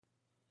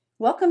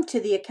Welcome to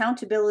the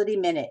Accountability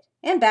Minute.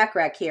 Ann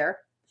Bachrach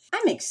here.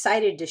 I'm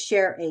excited to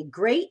share a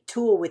great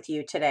tool with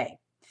you today.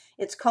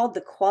 It's called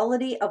the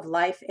Quality of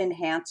Life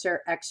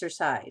Enhancer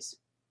exercise.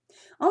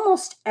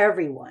 Almost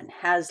everyone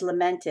has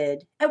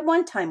lamented at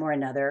one time or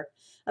another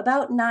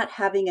about not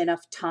having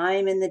enough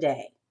time in the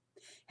day.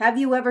 Have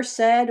you ever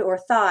said or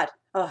thought,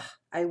 "Oh,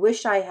 I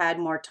wish I had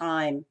more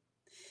time.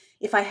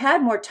 If I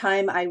had more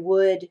time, I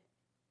would.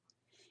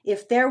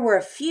 If there were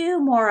a few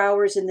more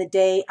hours in the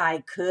day,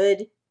 I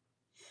could."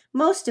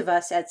 Most of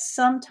us at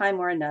some time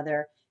or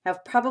another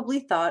have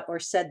probably thought or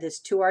said this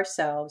to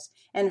ourselves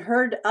and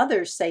heard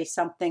others say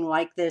something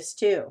like this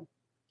too.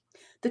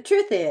 The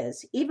truth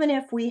is, even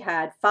if we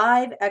had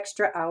 5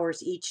 extra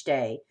hours each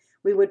day,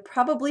 we would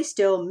probably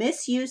still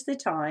misuse the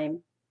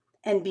time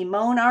and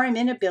bemoan our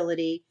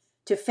inability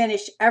to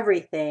finish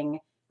everything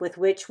with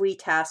which we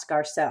task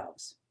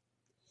ourselves.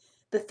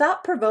 The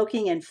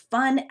thought-provoking and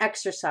fun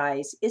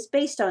exercise is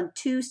based on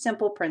 2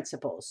 simple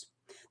principles.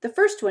 The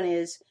first one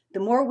is, the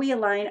more we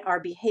align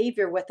our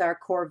behavior with our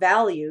core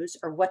values,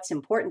 or what's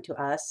important to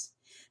us,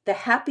 the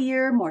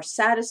happier, more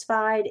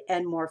satisfied,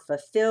 and more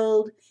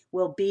fulfilled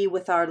we'll be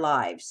with our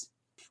lives.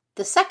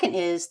 The second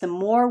is, the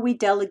more we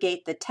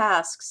delegate the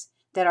tasks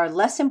that are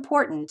less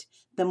important,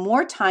 the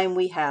more time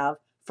we have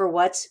for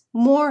what's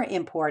more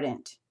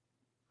important.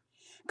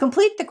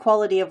 Complete the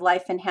Quality of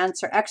Life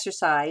Enhancer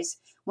exercise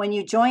when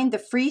you join the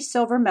free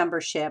silver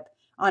membership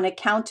on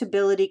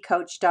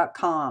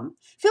accountabilitycoach.com.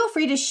 Feel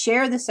free to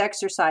share this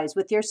exercise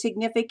with your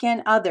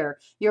significant other,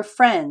 your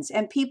friends,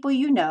 and people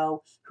you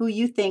know who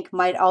you think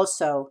might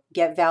also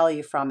get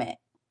value from it.